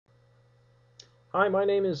Hi, my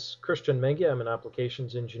name is Christian Mengia. I'm an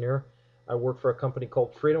applications engineer. I work for a company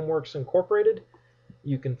called FreedomWorks Incorporated.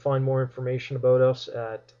 You can find more information about us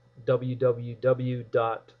at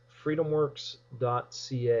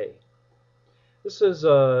www.freedomworks.ca. This is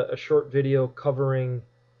a short video covering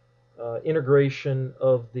integration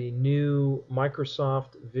of the new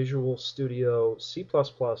Microsoft Visual Studio C++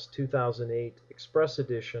 2008 Express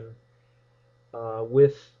Edition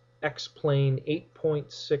with X-Plane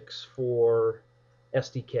 8.64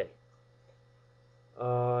 SDK.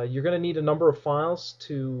 You're going to need a number of files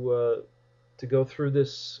to go through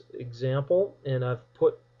this example, and I've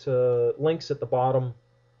put links at the bottom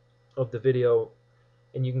of the video,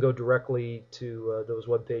 and you can go directly to those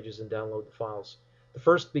web pages and download the files. The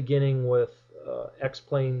first beginning with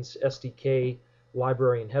X-Plane's SDK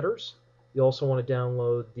library and headers. You also want to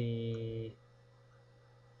download the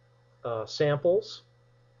samples.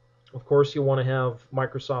 Of course, you want to have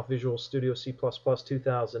Microsoft Visual Studio C++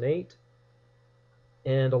 2008.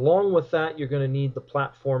 And along with that, you're going to need the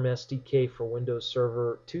Platform SDK for Windows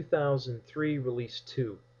Server 2003 Release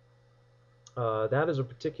 2. That is a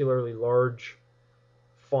particularly large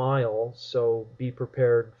file, so be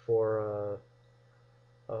prepared for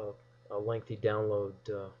a lengthy download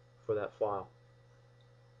for that file.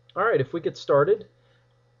 All right, if we get started,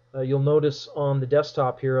 you'll notice on the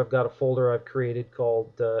desktop here I've got a folder I've created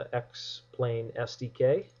called X-Plane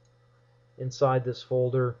SDK. Inside this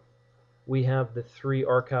folder, we have the three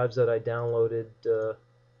archives that I downloaded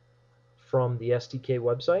from the SDK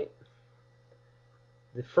website.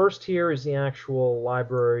 The first here is the actual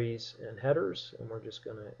libraries and headers, and we're just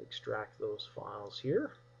going to extract those files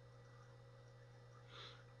here.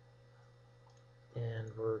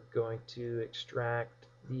 And we're going to extract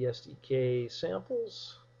the SDK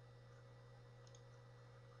samples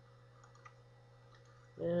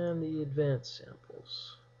and the advanced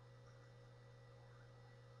samples.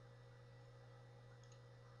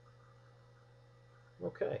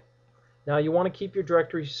 Okay. Now you want to keep your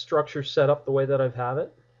directory structure set up the way that I've have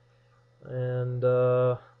it. And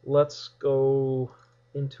let's go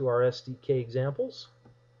into our SDK examples.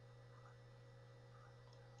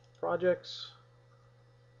 Projects,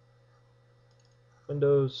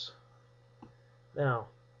 Windows. Now,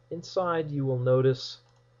 inside you will notice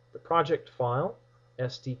the project file,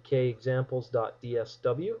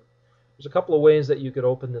 sdkexamples.dsw. There's a couple of ways that you could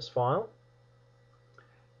open this file.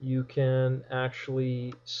 You can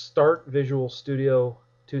actually start Visual Studio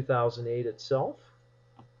 2008 itself.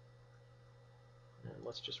 And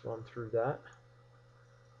let's just run through that.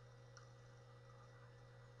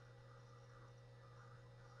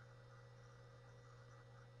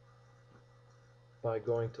 By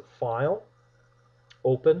going to File,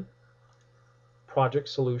 Open, Project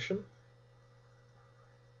Solution,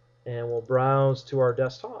 and we'll browse to our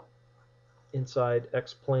desktop. Inside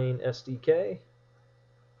X-Plane SDK,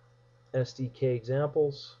 SDK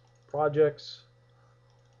examples, projects,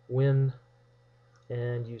 Win,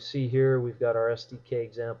 and you see here we've got our SDK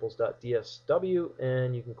examples.dsw,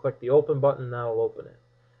 and you can click the open button and that'll open it.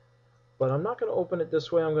 But I'm not going to open it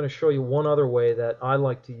this way. I'm going to show you one other way that I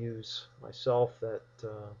like to use myself that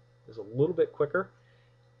is a little bit quicker.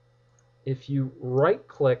 If you right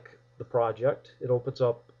click the project, it opens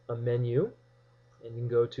up a menu, and you can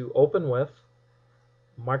go to Open with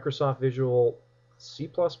Microsoft Visual C++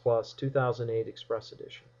 2008 Express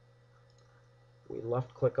Edition. We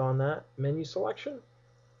left click on that menu selection,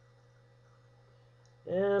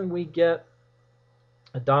 and we get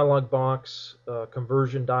a dialog box,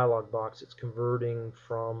 conversion dialog box. It's converting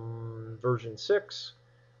from version 6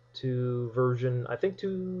 to version, I think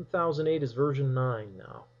 2008 is version 9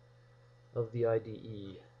 now of the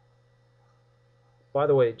IDE. By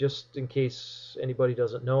the way, just in case anybody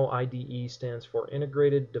doesn't know, IDE stands for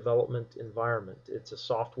Integrated Development Environment. It's a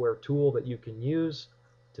software tool that you can use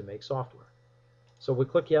to make software. So we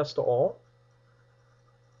click yes to all.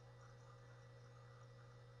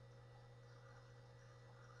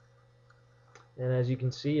 And as you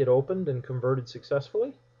can see, it opened and converted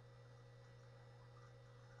successfully.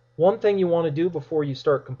 One thing you want to do before you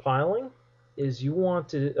start compiling is you want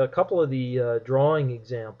to, a couple of the drawing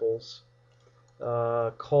examples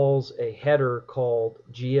calls a header called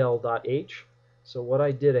gl.h. So what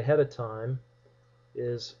I did ahead of time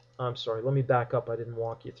is, I'm sorry, let me back up. I didn't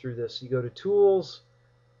walk you through this. You go to Tools,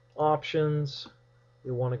 Options,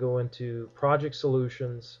 you want to go into Project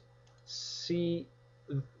Solutions,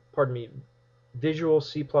 Visual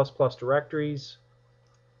C++ directories,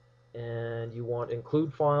 and you want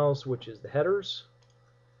Include Files, which is the headers.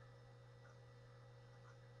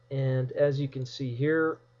 And as you can see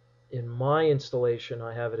here, in my installation,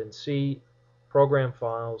 I have it in C, Program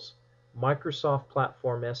Files, Microsoft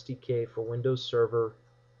Platform SDK for Windows Server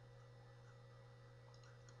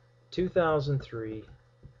 2003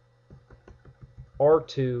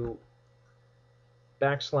 R2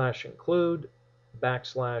 /include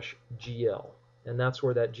 /GL, and that's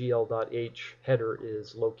where that gl.h header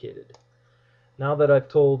is located. Now that I've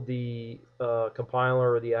told the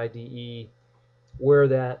compiler or the IDE where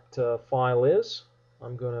that file is,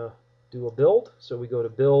 I'm going to do a build. So we go to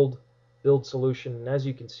build solution, and as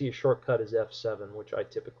you can see, a shortcut is F7, which I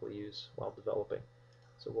typically use while developing.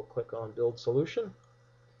 So we'll click on build solution,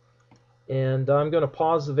 and I'm going to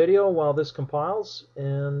pause the video while this compiles,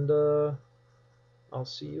 and I'll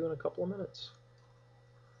see you in a couple of minutes.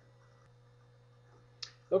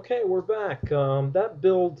 Okay, we're back. That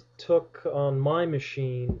build took on my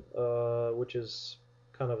machine, which is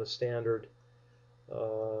kind of a standard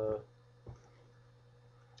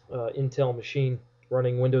Intel machine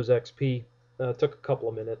running Windows XP. Took a couple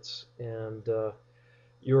of minutes, and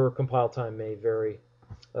your compile time may vary.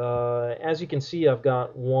 As you can see, I've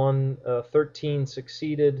got 13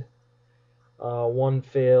 succeeded, 1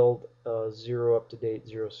 failed, 0 up to date,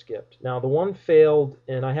 0 skipped. Now the 1 failed,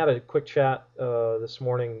 and I had a quick chat this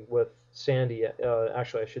morning with Sandy.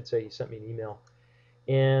 Actually, I should say he sent me an email,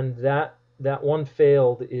 and that 1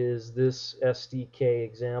 failed is this SDK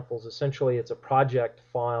examples. Essentially, it's a project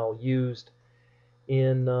file used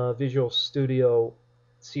in Visual Studio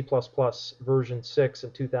C++ version 6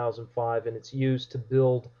 in 2005, and it's used to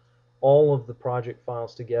build all of the project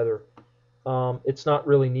files together. It's not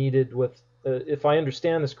really needed with, if I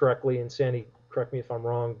understand this correctly, and Sandy, correct me if I'm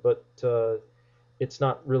wrong, but it's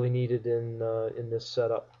not really needed in this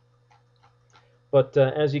setup. But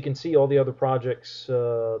as you can see, all the other projects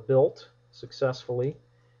built successfully,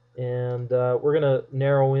 and we're going to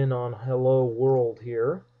narrow in on Hello World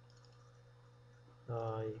here.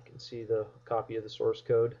 You can see the copy of the source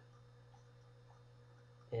code.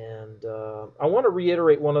 And I want to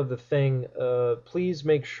reiterate one other thing. Please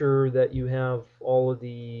make sure that you have all of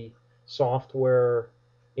the software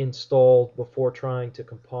installed before trying to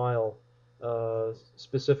compile.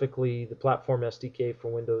 Specifically, the Platform SDK for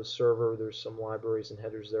Windows Server. There's some libraries and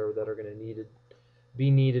headers there that are going to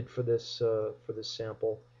be needed for this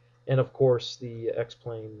sample, and of course the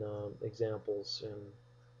X-Plane examples and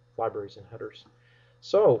libraries and headers.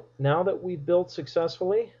 So now that we've built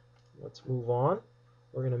successfully, let's move on.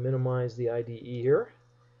 We're going to minimize the IDE here,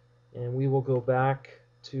 and we will go back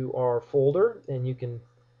to our folder, and you can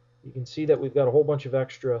see that we've got a whole bunch of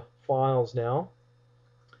extra files now.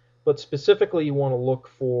 But specifically, you want to look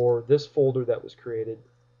for this folder that was created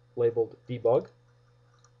labeled debug.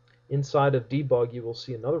 Inside of debug, you will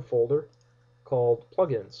see another folder called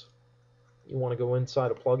plugins. You want to go inside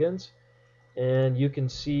of plugins, and you can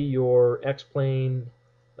see your X-Plane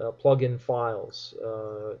plugin files.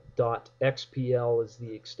 .xpl is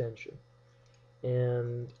the extension.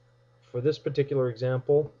 And for this particular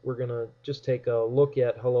example, we're going to just take a look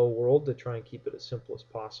at Hello World to try and keep it as simple as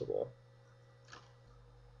possible.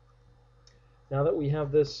 Now that we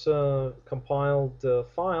have this compiled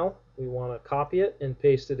file, we want to copy it and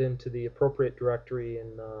paste it into the appropriate directory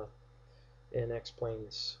in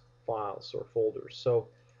X-Plane's files or folders. So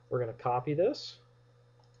we're going to copy this,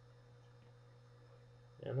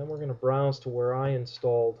 and then we're going to browse to where I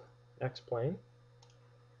installed X-Plane,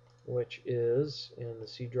 which is in the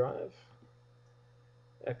C drive,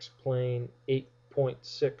 X-Plane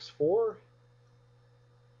 8.64,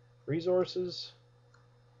 resources,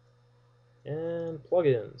 and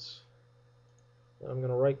plugins. I'm going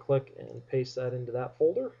to right click and paste that into that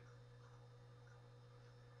folder,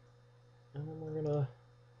 and then we're going to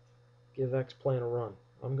give X-Plane a run.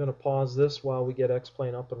 I'm going to pause this while we get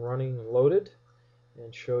X-Plane up and running and loaded,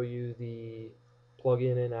 and show you the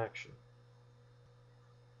plugin in action.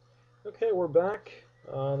 Okay, we're back.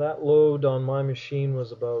 That load on my machine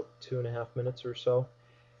was about 2.5 minutes or so,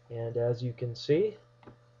 and as you can see,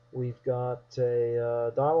 we've got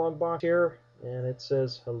a dialog box here, and it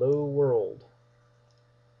says Hello World.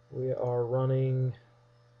 We are running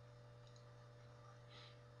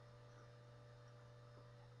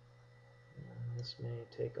this may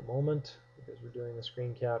take a moment because we're doing the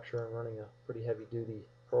screen capture and running a pretty heavy-duty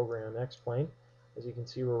program, X-Plane. As you can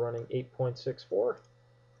see, we're running 8.64,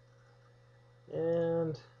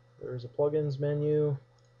 and there's a plugins menu.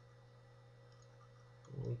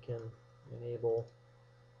 We can enable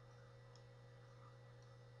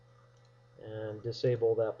and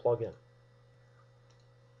disable that plugin.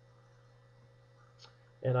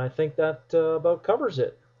 And I think that about covers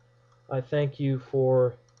it. I thank you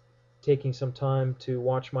for taking some time to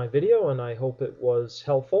watch my video, and I hope it was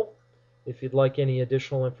helpful. If you'd like any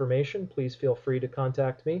additional information, please feel free to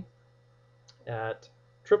contact me. at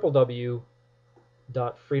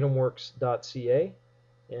www.freedomworks.ca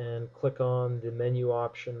and click on the menu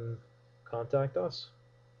option Contact Us.